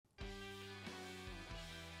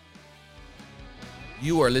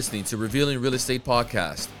You are listening to Revealing Real Estate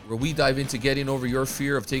Podcast, where we dive into getting over your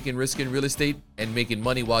fear of taking risk in real estate and making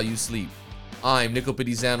money while you sleep. I'm Nico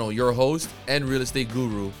Pedizano, your host and real estate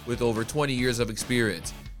guru with over 20 years of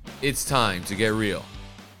experience. It's time to get real.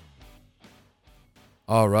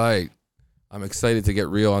 All right. I'm excited to get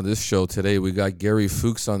real on this show today. We got Gary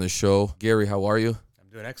Fooks on the show. Gary, how are you?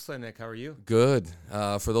 Doing excellent, Nick. How are you? Good.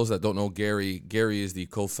 For those that don't know Gary is the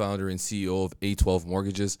co-founder and CEO of A12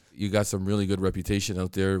 Mortgages. You got some really good reputation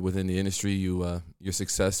out there within the industry. Your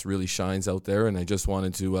success really shines out there, and I just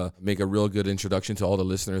wanted to make a real good introduction to all the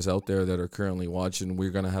listeners out there that are currently watching.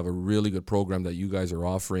 We're going to have a really good program that you guys are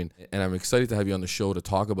offering, and I'm excited to have you on the show to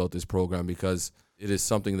talk about this program because it is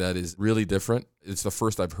something that is really different. It's the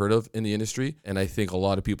first I've heard of in the industry, and I think a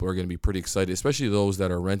lot of people are going to be pretty excited, especially those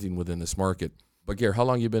that are renting within this market. But Gary, how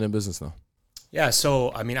long have you been in business now? Yeah,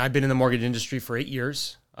 so I've been in the mortgage industry for 8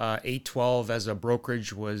 years. A12 as a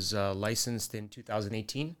brokerage was licensed in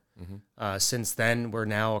 2018. Since then, we're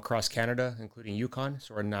now across Canada, including Yukon.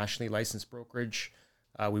 So we're a nationally licensed brokerage.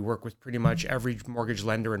 We work with pretty much every mortgage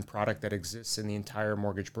lender and product that exists in the entire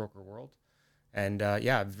mortgage broker world. And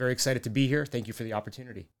very excited to be here. Thank you for the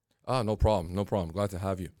opportunity. No problem. Glad to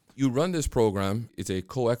have you. You run this program. It's a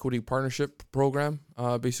co-equity partnership program,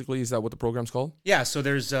 basically. Is that what the program's called? Yeah, so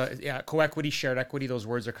there's co-equity, shared equity. Those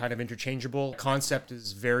words are kind of interchangeable. Concept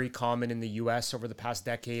is very common in the U.S. over the past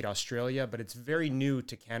decade, Australia, but it's very new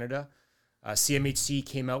to Canada. CMHC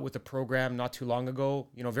came out with a program not too long ago,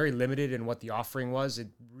 very limited in what the offering was. It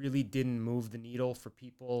really didn't move the needle for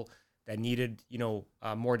people that needed,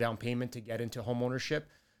 more down payment to get into homeownership.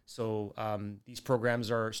 So these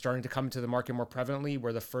programs are starting to come to the market more prevalently.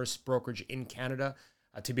 We're the first brokerage in Canada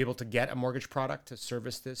to be able to get a mortgage product to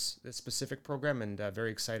service this specific program, and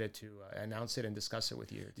very excited to announce it and discuss it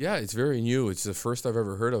with you. Yeah, it's very new. It's the first I've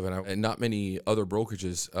ever heard of, and not many other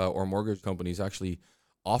brokerages or mortgage companies actually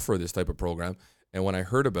offer this type of program. And when I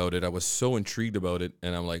heard about it, I was so intrigued about it,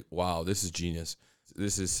 and I'm like, wow, this is genius.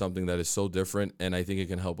 This is something that is so different, and I think it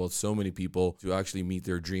can help out so many people to actually meet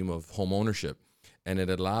their dream of home ownership. And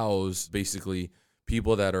it allows basically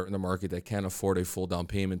people that are in the market that can't afford a full down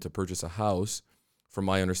payment to purchase a house, from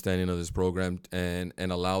my understanding of this program, and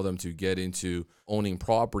allow them to get into owning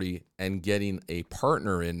property and getting a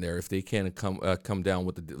partner in there. If they can't come down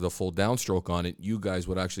with the full downstroke on it, you guys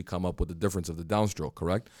would actually come up with the difference of the downstroke,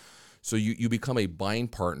 correct? So you become a buying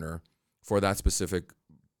partner for that specific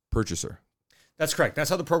purchaser. That's correct.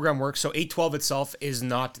 That's how the program works. So A12 itself is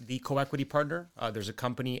not the co-equity partner. There's a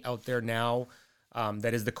company out there now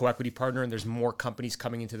that is the co-equity partner, and there's more companies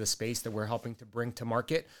coming into the space that we're helping to bring to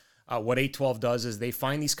market. What A12 does is they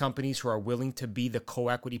find these companies who are willing to be the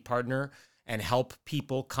co-equity partner and help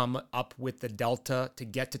people come up with the delta to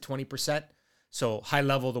get to 20%. So high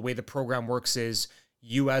level, the way the program works is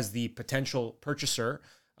you as the potential purchaser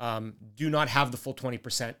do not have the full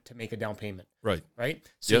 20% to make a down payment. Right.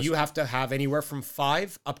 So yes. You have to have anywhere from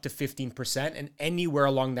 5 up to 15%, and anywhere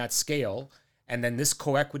along that scale. And then this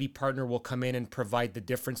co-equity partner will come in and provide the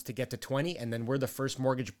difference to get to 20. And then we're the first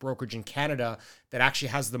mortgage brokerage in Canada that actually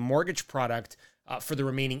has the mortgage product for the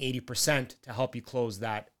remaining 80% to help you close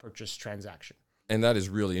that purchase transaction. And that is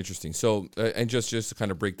really interesting. So, and just to kind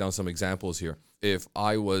of break down some examples here. If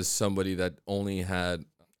I was somebody that only had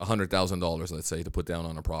 $100,000, let's say, to put down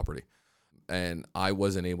on a property, and I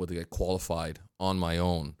wasn't able to get qualified on my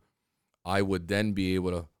own, I would then be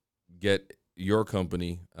able to get your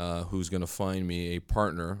company, who's going to find me a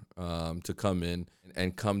partner to come in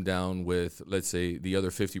and come down with, let's say, the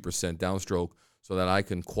other 50% downstroke so that I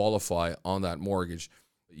can qualify on that mortgage.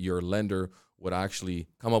 Your lender would actually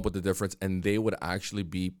come up with the difference, and they would actually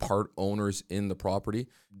be part owners in the property.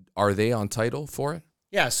 Are they on title for it?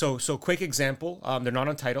 Yeah, so quick example, they're not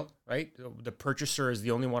on title, right? The purchaser is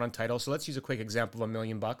the only one on title. So let's use a quick example of $1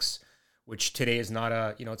 million, which today is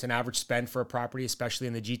not it's an average spend for a property, especially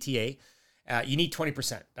in the GTA. You need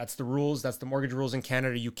 20%. That's the rules. That's the mortgage rules in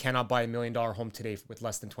Canada. You cannot buy $1 million home today with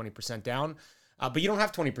less than 20% down, but you don't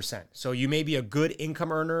have 20%. So you may be a good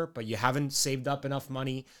income earner, but you haven't saved up enough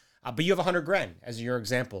money, but you have $100,000 as your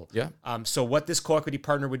example. Yeah. So what this co-equity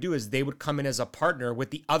partner would do is they would come in as a partner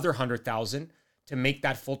with the other $100,000 to make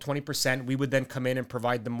that full 20%. We would then come in and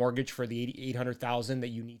provide the mortgage for the $800,000 that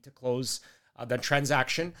you need to close the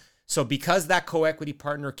transaction. So because that co-equity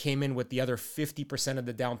partner came in with the other 50% of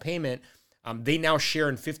the down payment, they now share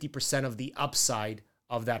in 50% of the upside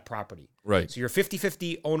of that property. Right. So you're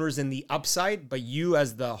 50-50 owners in the upside, but you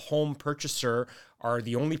as the home purchaser are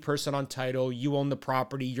the only person on title. You own the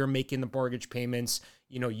property. You're making the mortgage payments.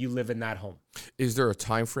 You live in that home. Is there a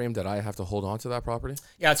time frame that I have to hold on to that property?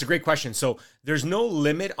 Yeah, it's a great question. So there's no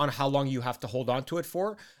limit on how long you have to hold on to it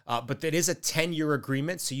for, but it is a 10-year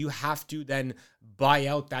agreement. So you have to then buy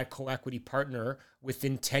out that co-equity partner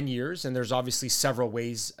within 10 years. And there's obviously several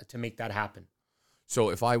ways to make that happen. So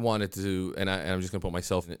if I wanted to, and I'm just going to put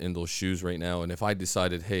myself in those shoes right now, and if I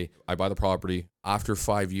decided, hey, I buy the property, after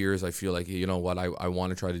 5 years, I feel like, you know what, I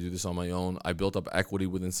want to try to do this on my own. I built up equity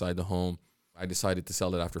with inside the home. I decided to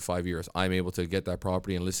sell it after 5 years. I'm able to get that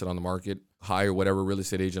property and list it on the market, hire whatever real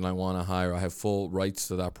estate agent I want to hire. I have full rights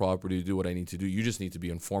to that property to do what I need to do. You just need to be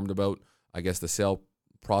informed about, I guess, the sale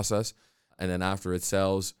process. And then after it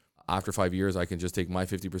sells, after 5 years, I can just take my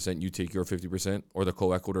 50%, you take your 50%, or the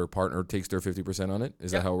co-equity partner takes their 50% on it.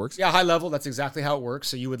 Is that how it works? Yeah, high level, that's exactly how it works.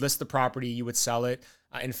 So you would list the property, you would sell it.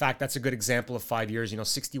 In fact, that's a good example of 5 years.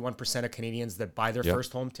 61% of Canadians that buy their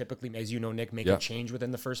first home typically, as you know, Nick, make a change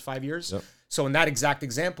within the first 5 years. Yep. So in that exact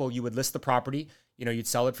example, you would list the property. You'd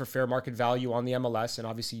sell it for fair market value on the MLS, and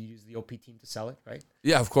obviously you use the OP team to sell it, right?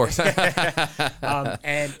 Yeah, of course.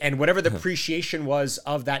 And whatever the appreciation was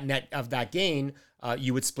of that gain,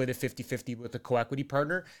 you would split it 50-50 with a co-equity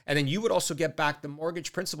partner. And then you would also get back the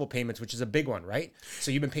mortgage principal payments, which is a big one, right?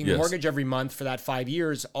 So you've been paying the mortgage every month for that 5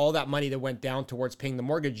 years. All that money that went down towards paying the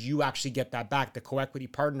mortgage, you actually get that back. The co-equity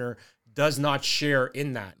partner does not share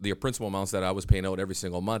in that. The principal amounts that I was paying out every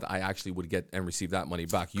single month, I actually would get and receive that money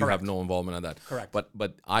back. You have no involvement on that. Correct.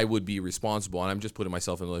 But I would be responsible, and I'm just putting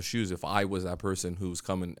myself in those shoes. If I was that person who's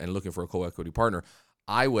coming and looking for a co-equity partner,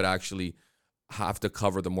 I would actually have to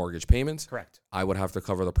cover the mortgage payments. Correct. I would have to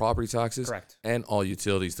cover the property taxes. Correct. And all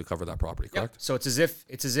utilities to cover that property. Correct. Yep. So it's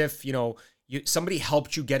as if somebody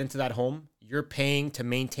helped you get into that home. You're paying to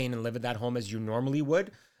maintain and live in that home as you normally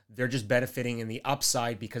would. They're just benefiting in the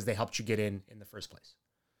upside because they helped you get in the first place.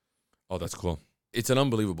 Oh, that's cool. It's an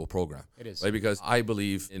unbelievable program. It is. Right? Because I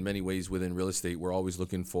believe in many ways within real estate, we're always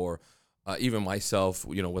looking for, even myself,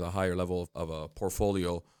 with a higher level of a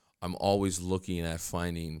portfolio, I'm always looking at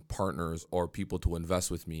finding partners or people to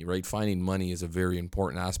invest with me, right? Finding money is a very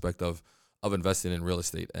important aspect of investing in real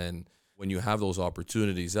estate. And when you have those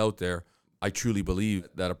opportunities out there, I truly believe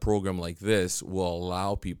that a program like this will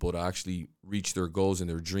allow people to actually reach their goals and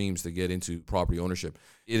their dreams to get into property ownership.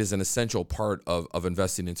 It is an essential part of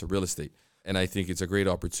investing into real estate. And I think it's a great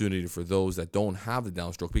opportunity for those that don't have the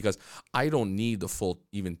downstroke, because I don't need the full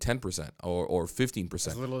even 10% or 15%.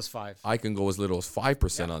 As little as 5. I can go as little as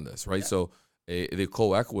 5% on this, right? Yeah. So the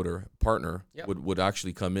co-equity partner Yep. would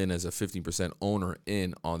actually come in as a 15% owner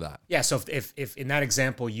in on that. Yeah, so if in that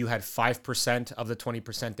example you had 5% of the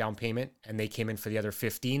 20% down payment and they came in for the other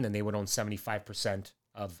 15, then they would own 75%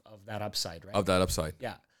 of that upside, right? Of that upside.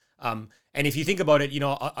 Yeah. And if you think about it,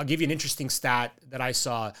 I'll give you an interesting stat that I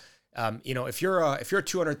saw. If you're a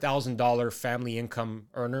 $200,000 family income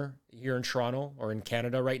earner here in Toronto or in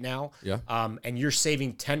Canada right now, and you're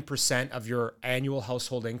saving 10% of your annual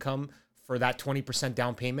household income for that 20%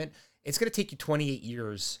 down payment, it's going to take you 28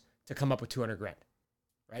 years to come up with $200,000,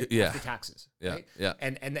 right? Yeah. After taxes. Yeah. Right? Yeah.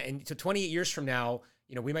 And so 28 years from now,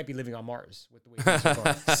 we might be living on Mars with the way things are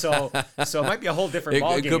going. So it might be a whole different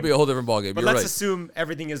ballgame. It could be a whole different ballgame. But You're let's right. assume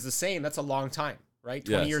everything is the same. That's a long time, right?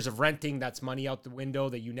 20 Yes. years of renting, that's money out the window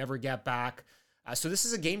that you never get back. So this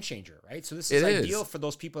is a game changer, right? So this is ideal for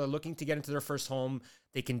those people that are looking to get into their first home.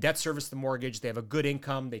 They can debt service the mortgage. They have a good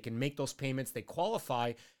income. They can make those payments. They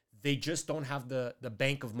qualify. They just don't have the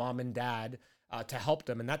bank of mom and dad to help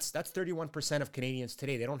them. And that's 31% of Canadians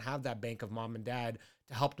today. They don't have that bank of mom and dad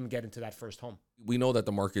to help them get into that first home. We know that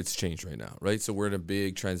the market's changed right now, right? So we're in a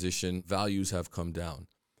big transition. Values have come down.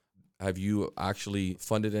 Have you actually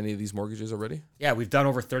funded any of these mortgages already? Yeah, we've done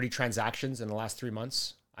over 30 transactions in the last 3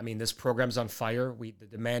 months. I mean, this program's on fire. The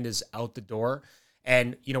demand is out the door.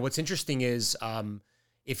 And what's interesting is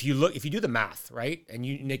if you do the math, right? And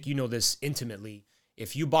Nick, you know this intimately.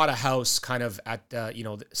 If you bought a house kind of at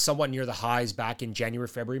somewhat near the highs back in January,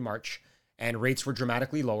 February, March, and rates were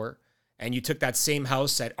dramatically lower, and you took that same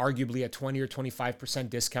house at arguably a 20 or 25%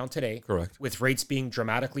 discount today, Correct. with rates being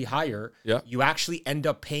dramatically higher, Yeah. you actually end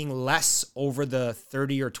up paying less over the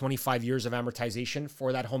 30 or 25 years of amortization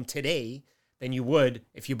for that home today than you would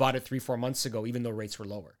if you bought it 3-4 months ago, even though rates were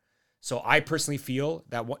lower. So I personally feel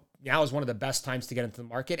that now is one of the best times to get into the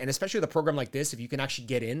market, and especially with a program like this, if you can actually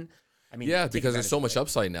get in. I mean, Yeah, because there's so much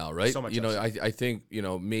upside now, right? So much I think,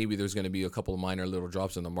 maybe there's going to be a couple of minor little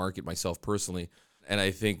drops in the market myself personally. And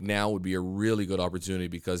I think now would be a really good opportunity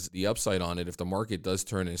because the upside on it, if the market does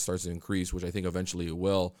turn and it starts to increase, which I think eventually it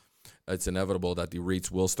will, it's inevitable that the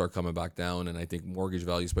rates will start coming back down. And I think mortgage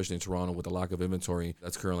value, especially in Toronto with the lack of inventory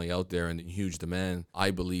that's currently out there and the huge demand,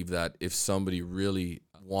 I believe that if somebody really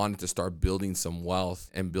wanted to start building some wealth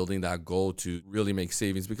and building that goal to really make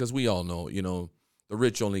savings, because we all know, the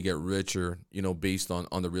rich only get richer, based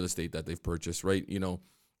on the real estate that they've purchased, right?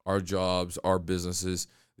 Our jobs, our businesses,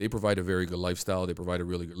 they provide a very good lifestyle. They provide a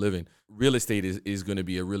really good living. Real estate is going to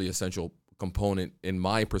be a really essential component, in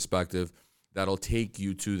my perspective, that'll take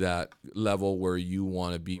you to that level where you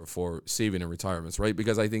want to be for saving and retirements, right?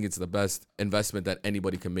 Because I think it's the best investment that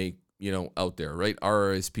anybody can make, out there, right?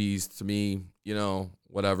 RRSPs, to me,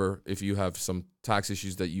 whatever. If you have some tax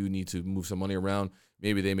issues that you need to move some money around,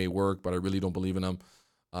 maybe they may work, but I really don't believe in them.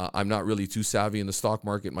 I'm not really too savvy in the stock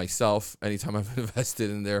market myself. Anytime I've invested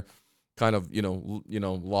in there, kind of,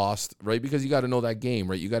 lost, right? Because you got to know that game,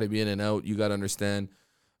 right? You got to be in and out. You got to understand,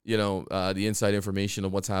 the inside information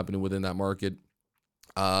of what's happening within that market.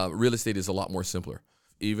 Real estate is a lot more simpler.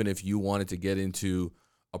 Even if you wanted to get into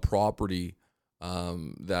a property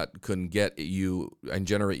that can get you and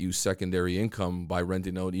generate you secondary income by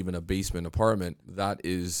renting out even a basement apartment, that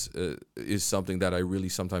is something that I really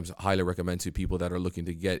sometimes highly recommend to people that are looking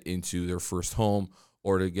to get into their first home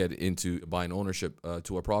or to get into buying ownership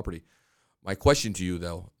to a property. My question to you,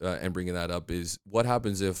 though, and bringing that up, is what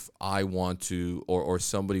happens if I want to, or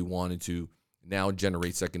somebody wanted to now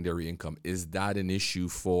generate secondary income? Is that an issue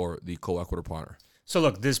for the co-equity partner? So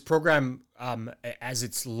look, this program, as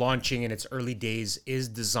it's launching in its early days, is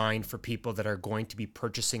designed for people that are going to be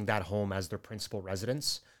purchasing that home as their principal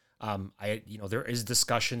residence. There is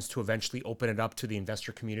discussions to eventually open it up to the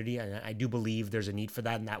investor community, and I do believe there's a need for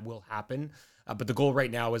that, and that will happen. But the goal right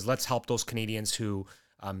now is let's help those Canadians who,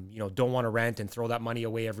 don't want to rent and throw that money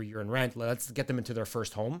away every year in rent. Let's get them into their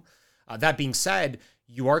first home. That being said,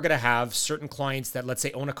 you are going to have certain clients that, let's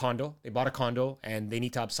say, own a condo. They bought a condo and they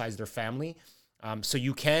need to upsize their family. So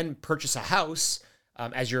you can purchase a house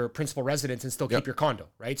as your principal residence and still keep your condo,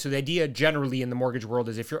 right? So the idea generally in the mortgage world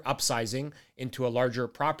is if you're upsizing into a larger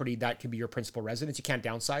property, that could be your principal residence. You can't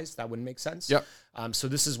downsize. That wouldn't make sense. Yep. So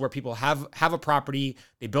this is where people have a property,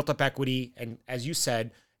 they built up equity. And as you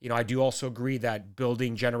said, I do also agree that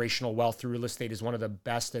building generational wealth through real estate is one of the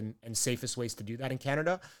best and safest ways to do that in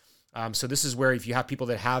Canada. So this is where if you have people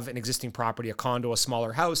that have an existing property, a condo, a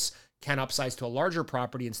smaller house, can upsize to a larger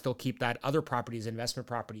property and still keep that other property as investment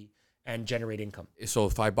property and generate income. So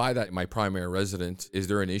if I buy that in my primary residence, is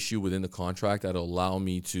there an issue within the contract that'll allow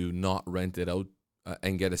me to not rent it out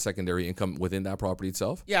and get a secondary income within that property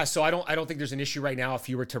itself? Yeah, so I don't think there's an issue right now if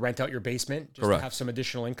you were to rent out your basement just to have some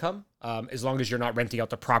additional income, as long as you're not renting out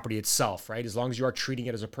the property itself, right? As long as you are treating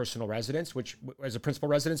it as a personal residence, as a principal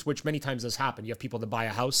residence, which many times does happen. You have people that buy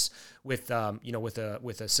a house with a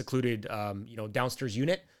secluded downstairs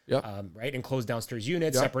unit, right? Enclosed downstairs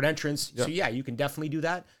unit, separate entrance. So yeah, you can definitely do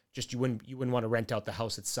that. Just you wouldn't want to rent out the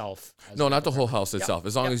house itself. No, not the whole house itself.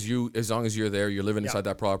 As long as you're there, you're living inside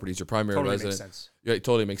that property, it's your primary residence. Makes sense. Yeah, it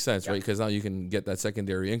totally makes sense, right? Because now you can get that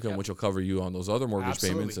secondary income, which will cover you on those other mortgage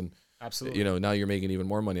payments, and now you're making even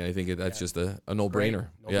more money. I think that's just a no-brainer.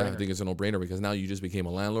 I think it's a no-brainer because now you just became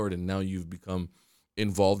a landlord, and now you've become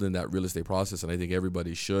involved in that real estate process, and I think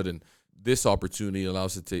everybody should. And this opportunity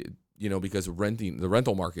allows it to, because the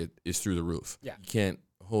rental market is through the roof. Yeah, you can't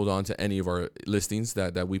hold on to any of our listings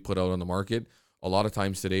that we put out on the market. A lot of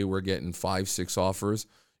times today we're getting 5-6 offers.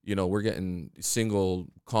 We're getting single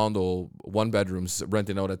condo 1 bedrooms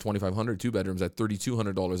renting out at $2,500, 2 bedrooms at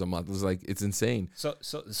 $3,200 a month. It's insane.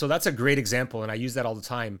 So that's a great example, and I use that all the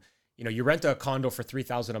time. You rent a condo for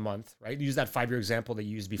 $3,000 a month, right? Use that 5-year example that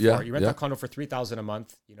you used before. You rent a condo for $3,000 a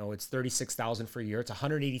month. It's $36,000 for a year. It's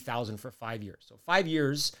 $180,000 for 5 years. So 5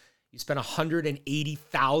 years, you spend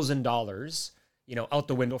 $180,000. Out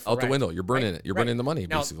the window. The window. You're burning it. You're burning the money,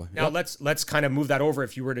 basically. Now let's kind of move that over.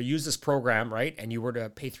 If you were to use this program, right, and you were to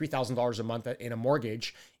pay $3,000 a month in a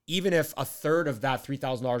mortgage, even if a third of that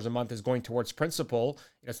 $3,000 a month is going towards principal,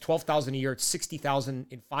 it's $12,000 a year. It's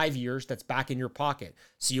 $60,000 in 5 years. That's back in your pocket.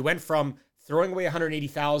 So you went from throwing away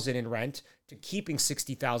 $180,000 in rent to keeping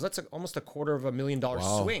 $60,000. That's almost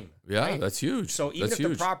 $250,000 swing. Yeah, right? That's huge. So even if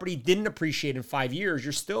the property didn't appreciate in 5 years,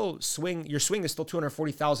 your swing is still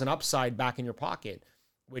 $240,000 upside back in your pocket,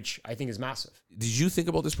 which I think is massive. Did you think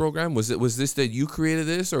about this program? Was this that you created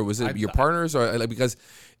this, or was it your partners, or because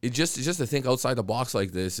it just to think outside the box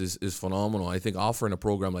like this is phenomenal. I think offering a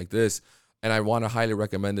program like this, and I want to highly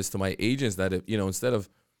recommend this to my agents that if, instead of,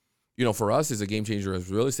 for us, it's a game changer as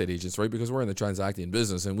real estate agents, right? Because we're in the transacting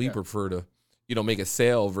business and we prefer to, make a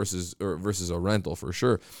sale versus a rental for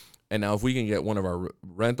sure. And now if we can get one of our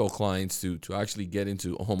rental clients to actually get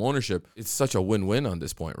into home ownership, it's such a win-win on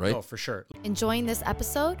this point, right? Oh, for sure. Enjoying this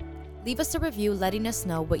episode? Leave us a review letting us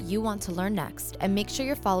know what you want to learn next, and make sure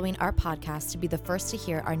you're following our podcast to be the first to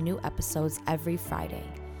hear our new episodes every Friday.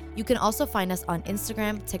 You can also find us on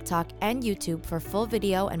Instagram, TikTok, and YouTube for full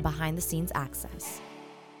video and behind-the-scenes access.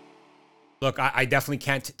 Look, I definitely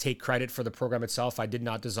can't take credit for the program itself. I did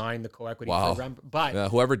not design the co-equity program, but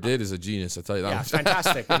whoever did is a genius. I'll tell you that. Yeah,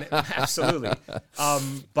 fantastic, absolutely.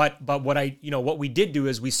 But what we did do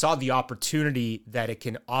is we saw the opportunity that it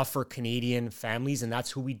can offer Canadian families, and that's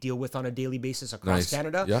who we deal with on a daily basis across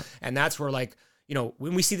Canada. Yeah. And that's where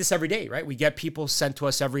when we see this every day, right? We get people sent to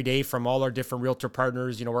us every day from all our different realtor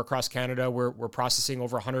partners. We're across Canada. We're processing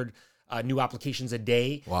over 100 new applications a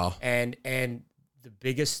day. Wow. And the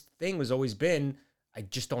biggest thing has always been, I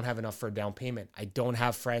just don't have enough for a down payment. I don't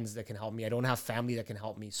have friends that can help me. I don't have family that can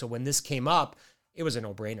help me. So when this came up, it was a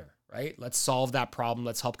no-brainer, right? Let's solve that problem.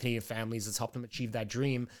 Let's help Canadian families. Let's help them achieve that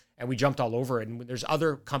dream. And we jumped all over it. And there's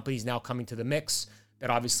other companies now coming to the mix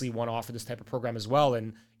that obviously want to offer this type of program as well.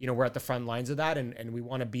 And, we're at the front lines of that. And we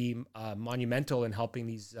want to be monumental in helping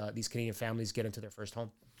these Canadian families get into their first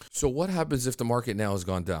home. So what happens if the market now has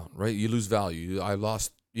gone down, right? You lose value. I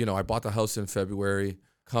bought the house in February.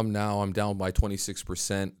 Come now, I'm down by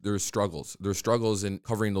 26%. There's struggles. There's struggles in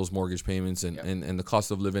covering those mortgage payments, and the cost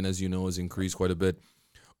of living, as you know, has increased quite a bit.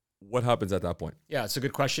 What happens at that point? Yeah, it's a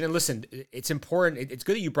good question. And listen, it's important. It's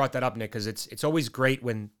good that you brought that up, Nick, because it's always great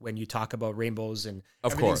when you talk about rainbows and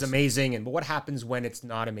everything's amazing. But what happens when it's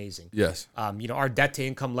not amazing? Yes. Our debt to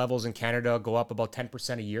income levels in Canada go up about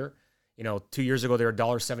 10% a year. 2 years ago, they were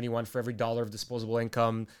 $1.71 for every dollar of disposable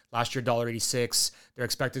income. Last year, $1.86. They're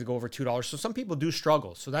expected to go over $2. So some people do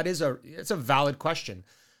struggle. So it's a valid question.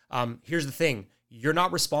 Here's the thing. You're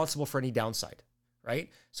not responsible for any downside,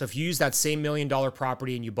 right? So if you use that same $1 million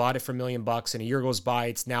property and you bought it for $1 million and a year goes by,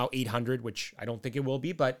 it's now 800, which I don't think it will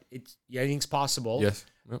be, but anything's possible. Yes.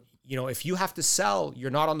 Yep. If you have to sell,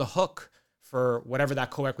 you're not on the hook for whatever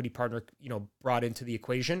that co-equity partner, brought into the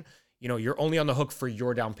equation. You're only on the hook for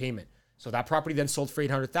your down payment. So that property then sold for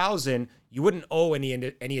 $800,000. You wouldn't owe any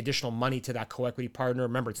additional money to that co-equity partner.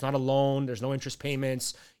 Remember, it's not a loan. There's no interest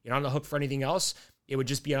payments. You're not on the hook for anything else. It would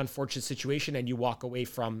just be an unfortunate situation, and you walk away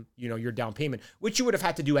from your down payment, which you would have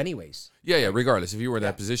had to do anyways. Yeah. Regardless, if you were in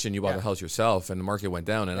that position, you bought the house yourself, and the market went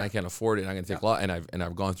down, and I can't afford it, and I'm going to take a lot. And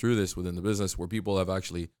I've gone through this within the business where people have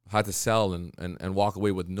actually had to sell and walk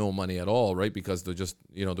away with no money at all, right? Because they're just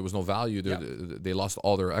there was no value. They lost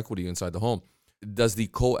all their equity inside the home. Does the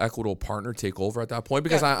co-equitable partner take over at that point?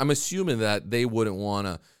 Because I'm assuming that they wouldn't want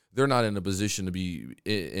to, they're not in a position to be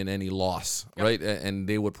in any loss, right? And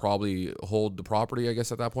they would probably hold the property, I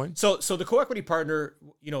guess, at that point. So the co-equity partner,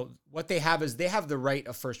 what they have is they have the right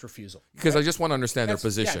of first refusal. Because I just want to understand their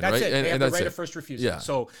position, that's right? It. They have the right of first refusal. Yeah.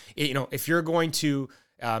 So, if you're going to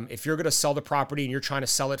sell the property and you're trying to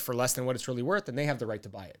sell it for less than what it's really worth, then they have the right to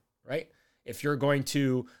buy it, right? If you're going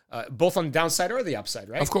to, both on the downside or the upside,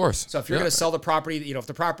 right? Of course. So if you're going to sell the property, if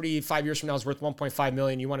the property 5 years from now is worth 1.5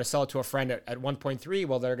 million, you want to sell it to a friend at 1.3,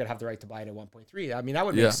 well, they're going to have the right to buy it at 1.3. I mean, that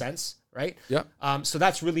would make sense, right? Yeah. So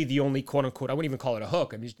that's really the only quote unquote, I wouldn't even call it a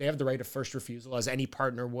hook. I mean, they have the right of first refusal as any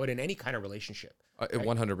partner would in any kind of relationship. Right?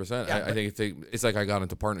 100%. I think it's like I got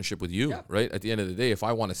into partnership with you, right? At the end of the day, if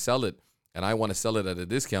I want to sell it and I want to sell it at a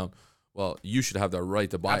discount, well, you should have the right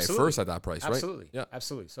to buy it first at that price, right? Absolutely. Yeah.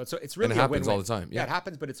 Absolutely. So it's really and it happens win-win. all the time. Yeah, it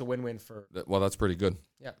happens, but it's a win-win for. Well, that's pretty good.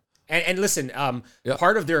 Yeah. And listen,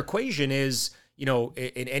 part of their equation is,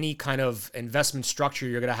 in any kind of investment structure,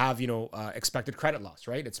 you're going to have, expected credit loss,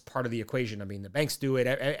 right? It's part of the equation. I mean, the banks do it.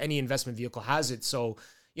 Any investment vehicle has it. So,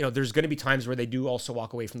 there's going to be times where they do also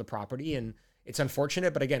walk away from the property, and it's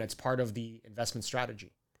unfortunate, but again, it's part of the investment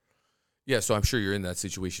strategy. Yeah, so I'm sure you're in that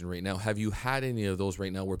situation right now. Have you had any of those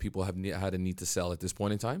right now where people have had a need to sell at this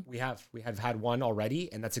point in time? We have had one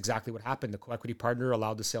already, and that's exactly what happened. The co-equity partner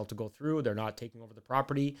allowed the sale to go through. They're not taking over the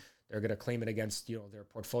property. They're going to claim it against their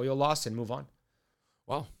portfolio loss and move on.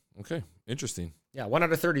 Wow. Okay. Interesting. Yeah, 1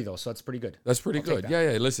 out of 30 though, so that's pretty good. That's pretty good.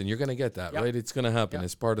 Yeah. Listen, you're going to get that, right? It's going to happen. Yep.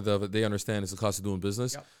 It's part of they understand it's the cost of doing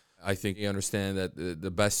business. Yep. I think they understand that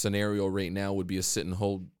the best scenario right now would be a sit and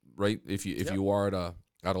hold, right? If you are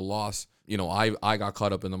at a loss. I got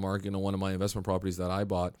caught up in the market in one of my investment properties that I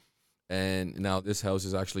bought, and now this house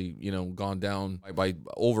is actually, gone down by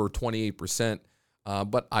over 28%.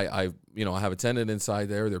 But I have a tenant inside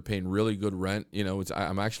there. They're paying really good rent.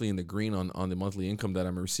 I'm actually in the green on the monthly income that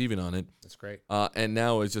I'm receiving on it. That's great. And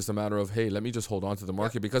now it's just a matter of, hey, let me just hold on to the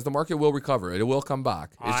market because the market will recover. It will come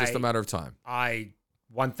back. It's just a matter of time. I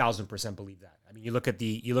 1,000% believe that. I mean, you look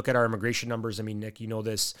at our immigration numbers. I mean, Nick, you know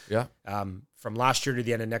this. Yeah. From last year to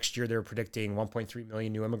the end of next year, they're predicting 1.3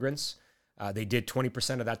 million new immigrants. They did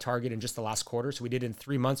 20% of that target in just the last quarter. So we did in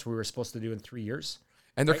 3 months what we were supposed to do in 3 years.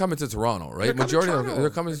 And they're coming to Toronto, right? They're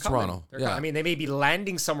coming to Toronto. Yeah. I mean, they may be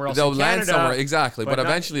landing somewhere else. They'll in land Canada, somewhere, exactly. But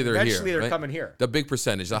eventually they're here. Eventually they're right? coming here. The big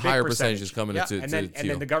percentage, the higher percentage is coming into and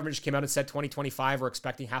then the government just came out and said 2025 we're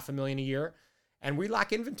expecting 500,000 a year. And we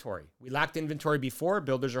lack inventory. We lacked inventory before.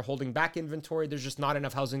 Builders are holding back inventory. There's just not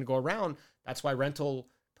enough housing to go around. That's why rental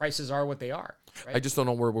prices are what they are. Right? I just don't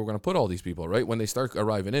know where we're going to put all these people, right? When they start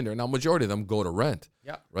arriving in there. Now, majority of them go to rent.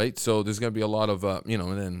 Yeah. Right? So there's going to be a lot of, and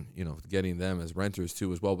then, getting them as renters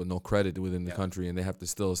too as well, but no credit within the country, and they have to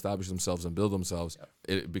still establish themselves and build themselves.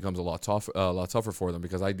 Yeah. It becomes a lot tougher for them,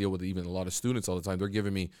 because I deal with even a lot of students all the time. They're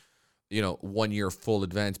giving me 1 year full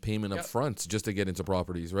advance payment up front just to get into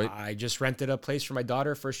properties, right? I just rented a place for my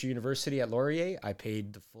daughter, first year university at Laurier. I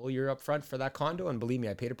paid the full year up front for that condo, and believe me,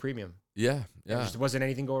 I paid a premium. Yeah. There just wasn't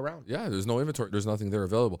anything go around. Yeah, there's no inventory. There's nothing there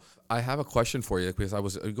available. I have a question for you, because I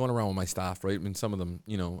was going around with my staff, right? And some of them,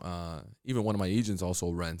 even one of my agents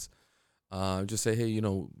also rents. Just say, hey,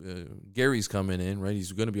 Gary's coming in, right?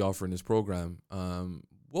 He's going to be offering this program.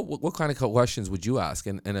 What kind of questions would you ask?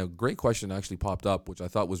 And a great question actually popped up, which I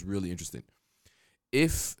thought was really interesting.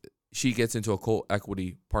 If she gets into a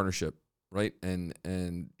co-equity partnership, right,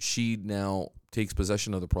 and she now takes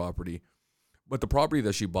possession of the property, but the property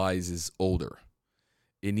that she buys is older,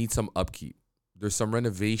 it needs some upkeep. There's some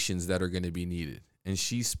renovations that are going to be needed, and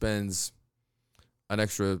she spends an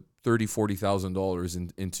extra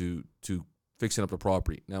 $30,000-$40,000 into fixing up the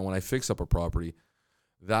property. Now, when I fix up a property,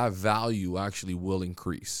 that value actually will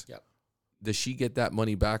increase. Yep. Does she get that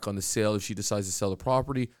money back on the sale if she decides to sell the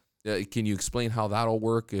property? Can you explain how that'll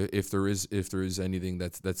work, if there is anything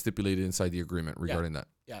that's stipulated inside the agreement regarding that?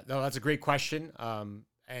 Yeah, no, that's a great question.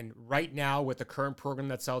 And right now, with the current program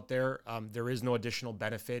that's out there, there is no additional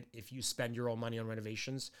benefit if you spend your own money on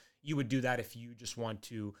renovations. You would do that if you just want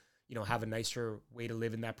to, have a nicer way to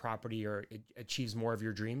live in that property, or it achieves more of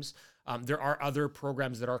your dreams. There are other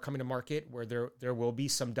programs that are coming to market where there will be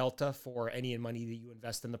some delta for any money that you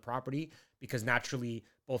invest in the property, because naturally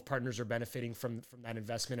both partners are benefiting from that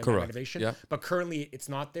investment and that renovation. Yeah. But currently it's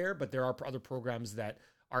not there, but there are other programs that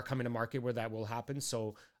are coming to market where that will happen.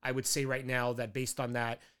 So I would say right now that based on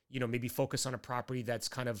that, maybe focus on a property that's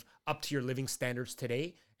kind of up to your living standards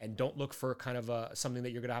today, and don't look for kind of something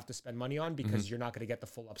that you're going to have to spend money on, because you're not going to get the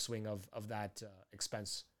full upswing of that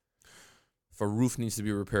expense. If a roof needs to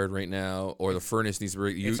be repaired right now, or the furnace needs to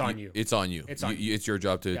be it's on you. It's on you. It's your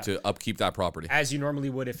job to upkeep that property. As you normally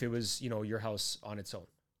would if it was, your house on its own.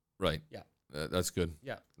 Right. Yeah. That's good.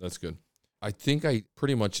 Yeah. That's good. I think I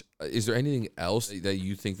pretty much, is there anything else that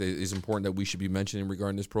you think that is important that we should be mentioning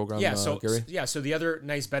regarding this program, Gary? So the other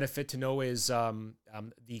nice benefit to know is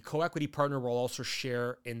the co-equity partner will also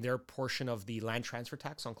share in their portion of the land transfer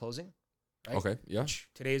tax on closing. Right? Okay, yeah. Which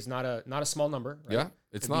today is not a small number. Right? Yeah,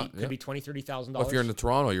 it's not. Could be $20,000, $30,000. Well, if you're in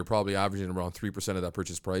Toronto, you're probably averaging around 3% of that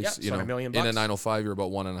purchase price. Yeah, so $1 million. In a 905, you're about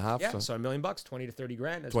 1.5. Yeah, so $1 million, 20 to 30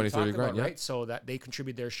 grand. 20 to 30 grand, yeah. Right? So that they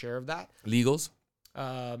contribute their share of that. Legals?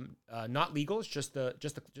 Not legals, just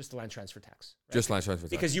the land transfer tax. Right? Just land transfer tax.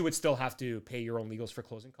 Because you would still have to pay your own legals for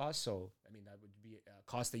closing costs. So, I mean, that would be a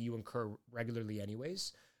cost that you incur regularly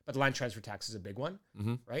anyways. But the land transfer tax is a big one,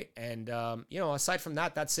 right? And, aside from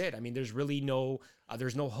that, that's it. I mean, there's really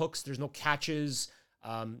there's no hooks, there's no catches.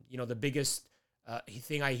 The biggest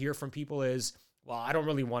thing I hear from people is, well, I don't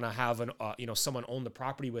really want to have someone own the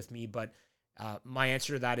property with me, but my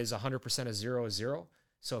answer to that is 100% of zero is zero.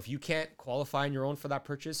 So if you can't qualify on your own for that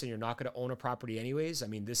purchase and you're not going to own a property anyways, I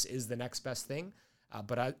mean, this is the next best thing.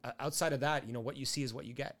 But outside of that, what you see is what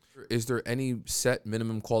you get. Is there any set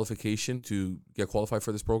minimum qualification to get qualified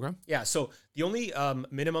for this program? Yeah. So the only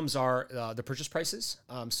minimums are the purchase prices.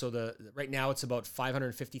 So right now it's about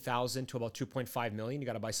 $550,000 to about $2.5 million. You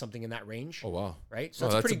got to buy something in that range. Oh wow! Right. So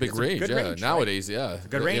that's a big range. Yeah. Range, nowadays, right? Yeah,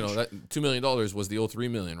 good range. That $2 million was the old $3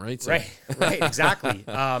 million, right? So. Right. Exactly.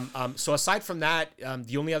 So aside from that,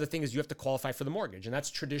 the only other thing is you have to qualify for the mortgage, and that's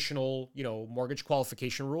traditional, mortgage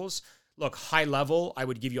qualification rules. Look, high level, I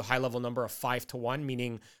would give you a high level number of 5 to 1,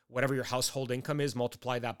 meaning whatever your household income is,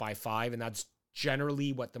 multiply that by 5. And that's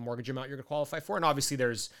generally what the mortgage amount you're going to qualify for. And obviously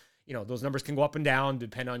there's, those numbers can go up and down,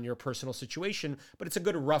 depend on your personal situation, but it's a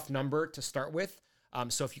good rough number to start with.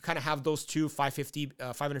 So if you kind of have those two,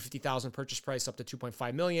 550,000 purchase price up to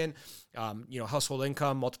 2.5 million, household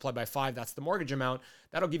income multiplied by 5, that's the mortgage amount.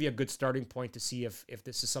 That'll give you a good starting point to see if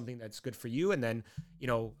this is something that's good for you. And then,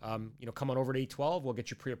 come on over to 812. We'll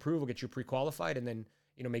get you pre-approved. We'll get you pre-qualified, and then,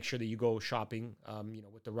 make sure that you go shopping,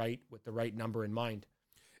 with the right number in mind.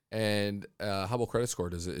 And how about credit score?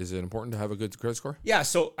 Is it important to have a good credit score? Yeah.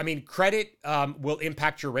 So, I mean, credit will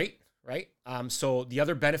impact your rate, right? So the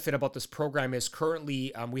other benefit about this program is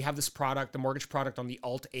currently we have this product, the mortgage product on the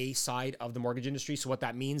Alt A side of the mortgage industry. So what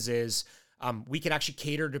that means is we can actually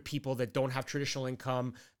cater to people that don't have traditional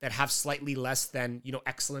income, that have slightly less than,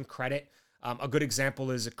 excellent credit. A good example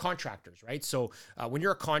is contractors, right? So when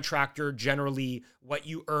you're a contractor, generally what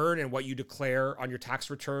you earn and what you declare on your tax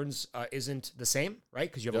returns isn't the same, right?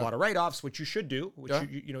 Because you have a lot of write-offs, which you should do, which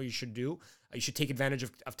you should do. You should take advantage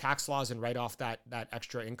of tax laws and write off that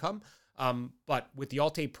extra income. But with the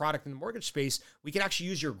Alt-A product in the mortgage space, we can actually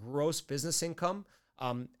use your gross business income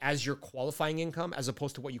as your qualifying income, as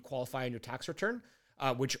opposed to what you qualify on your tax return.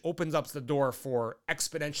 Which opens up the door for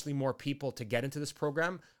exponentially more people to get into this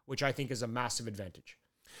program, which I think is a massive advantage.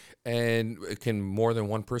 And can more than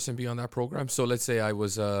one person be on that program? So let's say I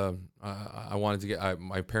was, I wanted to get,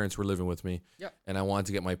 my parents were living with me, and I wanted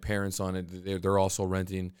to get my parents on it. They're also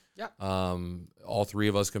renting. All three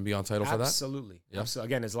of us can be on title for that? Absolutely. Yeah. So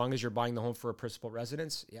again, as long as you're buying the home for a principal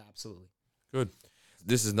residence, absolutely. Good.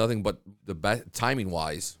 This is nothing but the best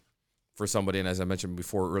timing-wise for somebody, and as I mentioned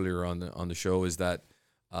before earlier on the show, is that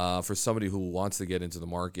for somebody who wants to get into the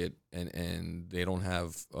market and they don't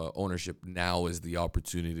have ownership, now is the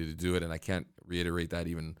opportunity to do it. And I can't reiterate that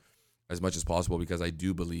even as much as possible, because I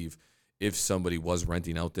do believe if somebody was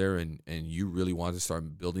renting out there and you really want to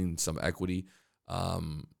start building some equity,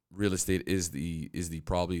 real estate is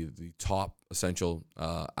probably the top essential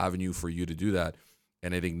avenue for you to do that.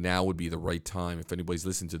 And I think now would be the right time. If anybody's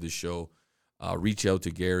listening to this show, reach out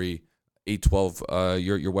to Gary. 812,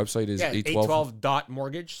 your website is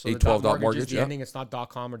 812.mortgage. So 812.mortgage is the ending. It's not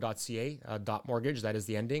 .com or .ca. .mortgage, that is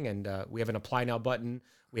the ending. And we have an apply now button.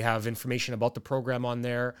 We have information about the program on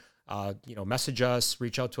there. Message us,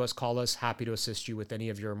 reach out to us, call us. Happy to assist you with any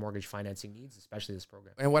of your mortgage financing needs, especially this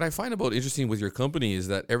program. And what I find about interesting with your company is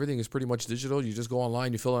that everything is pretty much digital. You just go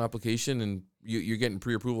online, you fill an application, and you're getting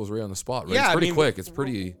pre-approvals right on the spot, right? It's pretty quick. It's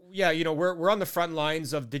pretty... Yeah, we're on the front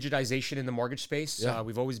lines of digitization in the mortgage space. Yeah.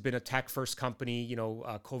 We've always been a tech-first company.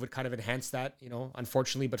 COVID kind of enhanced that,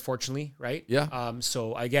 unfortunately, but fortunately, right? Yeah.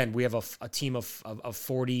 So again, we have a team of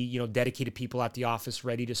 40, dedicated people at the office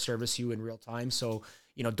ready to service you in real time. So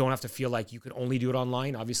don't have to feel like you can only do it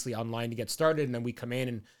online. Obviously online to get started, and then we come in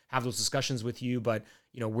and have those discussions with you. But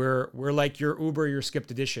we're like your Uber, your Skip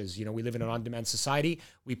the Dishes. We live in an on-demand society.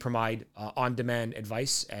 We provide on-demand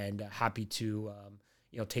advice, and happy to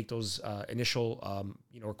take those initial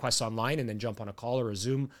requests online, and then jump on a call or a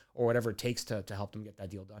Zoom or whatever it takes to help them get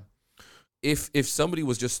that deal done. If somebody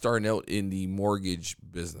was just starting out in the mortgage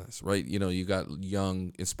business, right? You got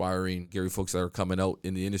young, inspiring Gary Fooks that are coming out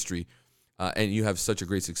in the industry. And you have such a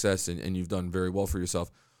great success, and you've done very well for yourself.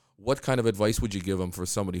 What kind of advice would you give them for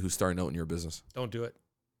somebody who's starting out in your business? Don't do it.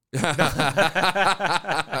 No,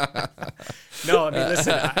 I mean,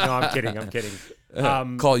 listen. I'm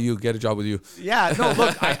kidding. Call you, get a job with you. Yeah, no,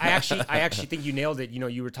 look, I actually think you nailed it.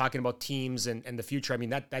 You were talking about teams and the future. I mean,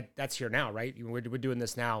 that's here now, right? We're doing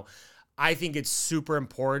this now. I think it's super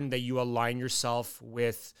important that you align yourself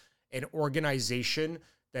with an organization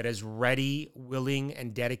that is ready, willing,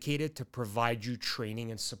 and dedicated to provide you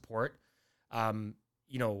training and support.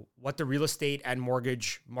 What the real estate and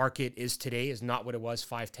mortgage market is today is not what it was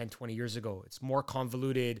 5, 10, 20 years ago. It's more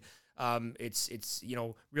convoluted. It's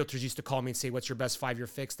realtors used to call me and say, what's your best 5-year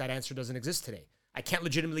fix? That answer doesn't exist today. I can't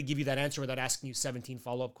legitimately give you that answer without asking you 17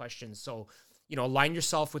 follow-up questions. So, align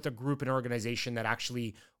yourself with a group and organization that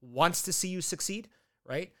actually wants to see you succeed,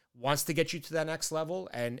 right? Wants to get you to that next level.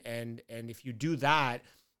 And if you do that,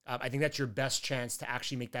 I think that's your best chance to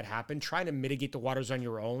actually make that happen. Trying to mitigate the waters on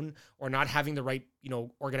your own, or not having the right,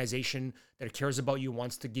 organization that cares about you,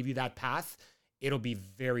 wants to give you that path, it'll be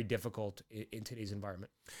very difficult in today's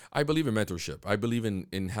environment. I believe in mentorship. I believe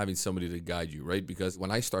in having somebody to guide you, right? Because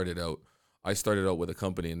when I started out with a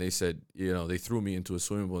company, and they said, they threw me into a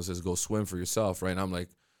swimming pool and says, go swim for yourself, right? And I'm like,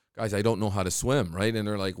 guys, I don't know how to swim, right? And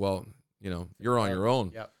they're like, well, you're on your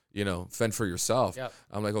own. Yep. Fend for yourself. Yep.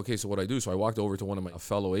 I'm like, okay, so what I do? So I walked over to one of my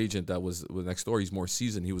fellow agent that was next door. He's more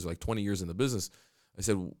seasoned. He was like 20 years in the business. I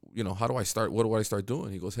said, how do I start? What do I start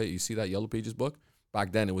doing? He goes, hey, you see that Yellow Pages book?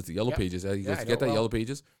 Back then it was the Yellow Pages. He goes, get that Yellow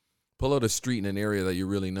Pages, pull out a street in an area that you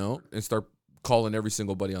really know, and start calling every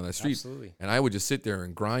single buddy on that street. Absolutely. And I would just sit there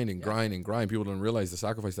and grind and grind and grind. People don't realize the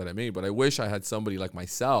sacrifice that I made. But I wish I had somebody like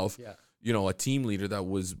myself, a team leader that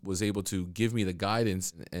was able to give me the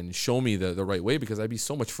guidance and show me the right way, because I'd be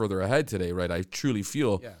so much further ahead today, right? I truly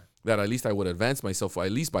feel that at least I would advance myself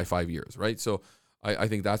at least by 5 years, right? So I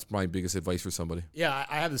think that's my biggest advice for somebody. Yeah,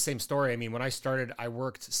 I have the same story. I mean, when I started, I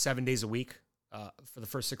worked 7 days a week. for the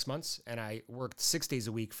first 6 months, and I worked 6 days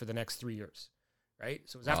a week for the next 3 years, right?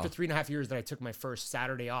 So it was after 3.5 years that I took my first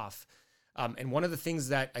Saturday off. And one of the things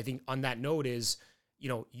that I think on that note is,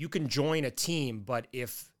 you can join a team, but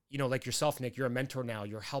if, like yourself, Nick, you're a mentor now,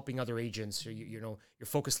 you're helping other agents, or you're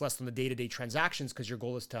focused less on the day-to-day transactions because your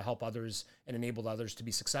goal is to help others and enable others to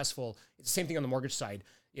be successful. It's the same thing on the mortgage side.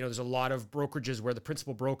 There's a lot of brokerages where the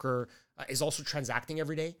principal broker is also transacting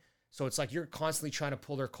every day. So it's like you're constantly trying to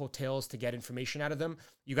pull their coattails to get information out of them.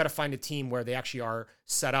 You got to find a team where they actually are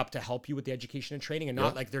set up to help you with the education and training, and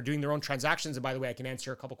not like they're doing their own transactions. And by the way, I can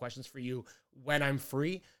answer a couple questions for you when I'm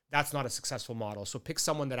free. That's not a successful model. So pick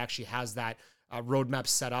someone that actually has that roadmap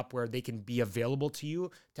set up where they can be available to you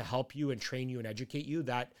to help you and train you and educate you.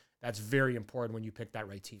 That's very important when you pick that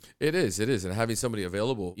right team. It is. And having somebody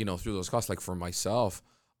available, through those costs, like for myself,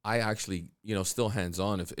 I actually, still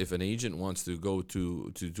hands-on. If an agent wants to go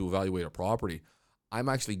to evaluate a property, I'm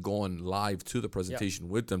actually going live to the presentation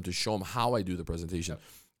with them to show them how I do the presentation.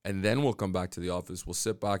 And then we'll come back to the office. We'll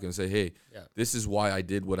sit back and say, hey, this is why I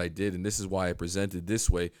did what I did, and this is why I presented this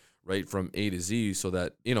way, right, from A to Z, so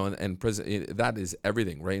that, that is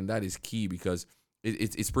everything, right? And that is key, because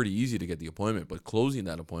it's pretty easy to get the appointment, but closing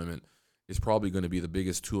that appointment is probably going to be the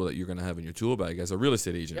biggest tool that you're going to have in your tool bag as a real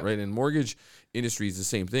estate agent, right? And mortgage industry is the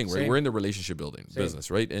same thing, right? We're in the relationship building business,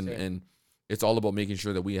 right? And it's all about making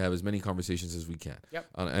sure that we have as many conversations as we can.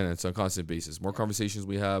 And it's on a constant basis. More conversations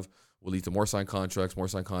we have will lead to more signed contracts. More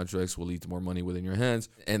signed contracts will lead to more money within your hands.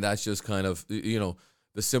 And that's just kind of,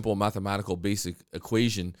 the simple mathematical basic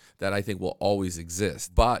equation that I think will always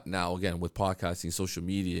exist. But now, again, with podcasting, social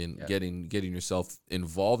media, and getting yourself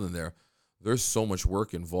involved in there, there's so much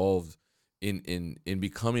work involved in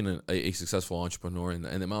becoming a successful entrepreneur, and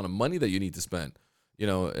the amount of money that you need to spend,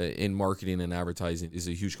 in marketing and advertising is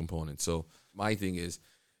a huge component. So my thing is,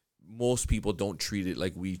 most people don't treat it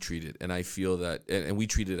like we treat it. And I feel that, and we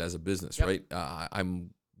treat it as a business, right? I'm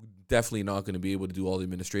definitely not going to be able to do all the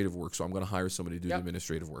administrative work. So I'm going to hire somebody to do the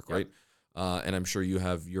administrative work, right? And I'm sure you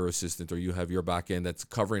have your assistant, or you have your back end that's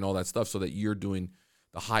covering all that stuff, so that you're doing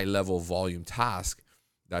the high level volume task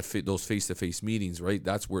that fit those face-to-face meetings, right?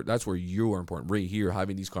 That's where you are important, right here,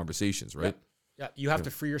 having these conversations, right? Yeah, you have to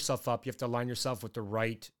free yourself up. You have to align yourself with the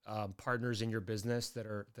right partners in your business that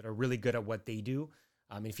are really good at what they do.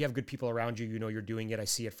 If you have good people around you, you're doing it. I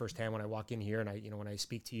see it firsthand when I walk in here, and when I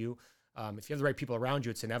speak to you. If you have the right people around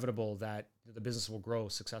you, it's inevitable that the business will grow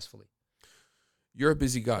successfully. You're a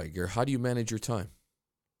busy guy, Gare. How do you manage your time?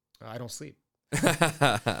 I don't sleep.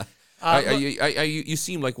 You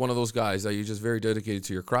seem like one of those guys that you're just very dedicated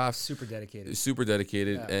to your craft. Super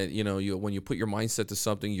dedicated. And when you put your mindset to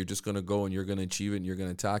something, you're just going to go and you're going to achieve it and you're going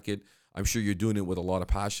to attack it. I'm sure you're doing it with a lot of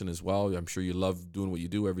passion as well. I'm sure you love doing what you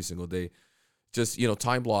do every single day. Just,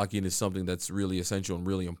 time blocking is something that's really essential and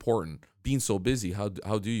really important. Being so busy, how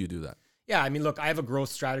do you do that? Yeah, look, I have a growth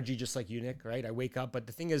strategy just like you, Nick, right? I wake up, but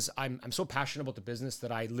the thing is, I'm so passionate about the business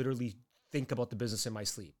that I literally think about the business in my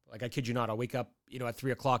sleep. Like, I kid you not, I'll wake up, at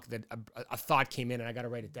 3:00 that a thought came in and I got to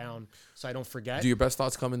write it down so I don't forget. Do your best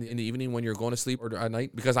thoughts come in the evening when you're going to sleep, or at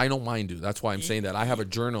night? Because I know mine do. That's why I'm saying that. I have a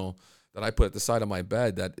journal that I put at the side of my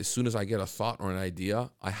bed that as soon as I get a thought or an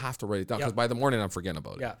idea, I have to write it down, because by the morning I'm forgetting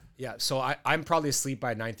about it. Yeah. So I'm probably asleep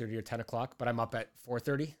by 9:30 or 10:00, but I'm up at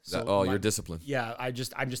 4:30. So you're disciplined. Yeah, I'm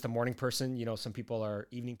just a morning person. Some people are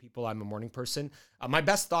evening people. I'm a morning person. My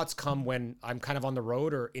best thoughts come when I'm kind of on the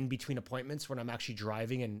road or in between appointments, when I'm actually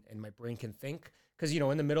driving and my brain can think. Because,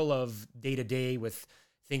 in the middle of day to day with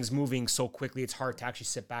things moving so quickly, it's hard to actually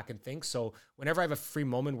sit back and think. So whenever I have a free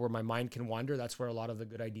moment where my mind can wander, that's where a lot of the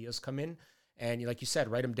good ideas come in. And like you said,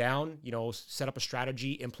 write them down, set up a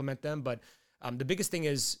strategy, implement them. But the biggest thing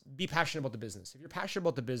is be passionate about the business. If you're passionate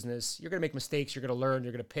about the business, you're going to make mistakes, you're going to learn,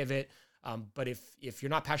 you're going to pivot. But if you're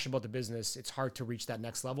not passionate about the business, it's hard to reach that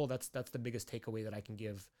next level. That's the biggest takeaway that I can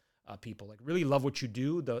give people. Like, really love what you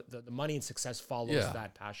do. The money and success follows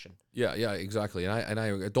that passion. Yeah, exactly. And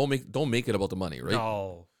I don't make it about the money, right?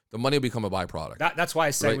 No. The money will become a byproduct. That's why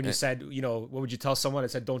I said, when you said, what would you tell someone? I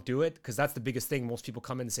said, don't do it, because that's the biggest thing. Most people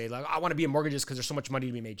come in and say, like, I want to be in mortgages because there's so much money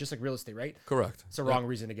to be made, just like real estate, right? Correct. It's the wrong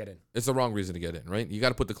reason to get in. It's the wrong reason to get in, right? You got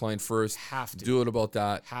to put the client first. Have to. Do it about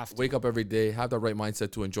that. Have to. Wake up every day, have that right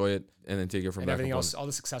mindset to enjoy it, and then take it from there. Everything else, all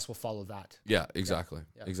the success will follow that. Yeah, exactly.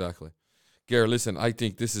 Yeah. Exactly. Gare, listen, I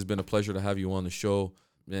think this has been a pleasure to have you on the show.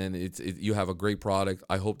 And you have a great product.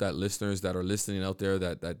 I hope that listeners that are listening out there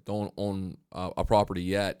that don't own a property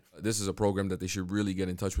yet, this is a program that they should really get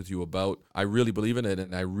in touch with you about. I really believe in it,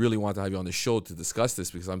 and I really want to have you on the show to discuss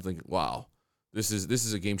this, because I'm thinking, wow, this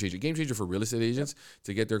is a game changer for real estate agents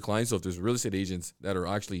to get their clients. So if there's real estate agents that are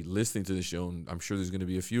actually listening to the show, and I'm sure there's going to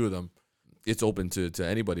be a few of them, it's open to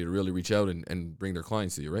anybody to really reach out and bring their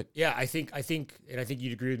clients to you, right? Yeah, I think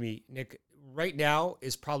you'd agree with me, Nick. Right now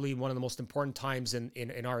is probably one of the most important times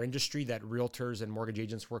in our industry that realtors and mortgage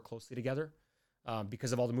agents work closely together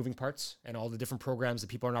because of all the moving parts and all the different programs that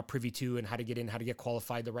people are not privy to and how to get in, how to get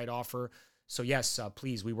qualified, the right offer. So yes,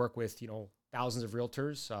 please, we work with, thousands of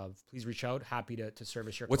realtors. Please reach out. Happy to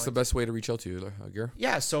service your What's clients. the best way to reach out to you, Gare?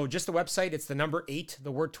 Yeah, so just the website. It's the number 8,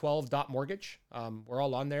 the word 12.mortgage. We're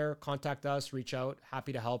all on there. Contact us, reach out.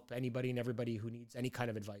 Happy to help anybody and everybody who needs any kind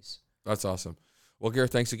of advice. That's awesome. Well, Gare,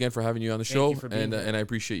 thanks again for having you on the show, and I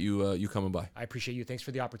appreciate you coming by. I appreciate you. Thanks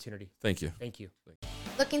for the opportunity. Thank you. Thank you.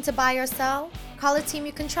 Looking to buy or sell? Call a team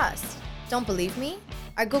you can trust. Don't believe me?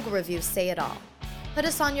 Our Google reviews say it all. Put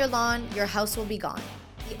us on your lawn, your house will be gone.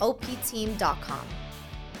 TheOPteam.com.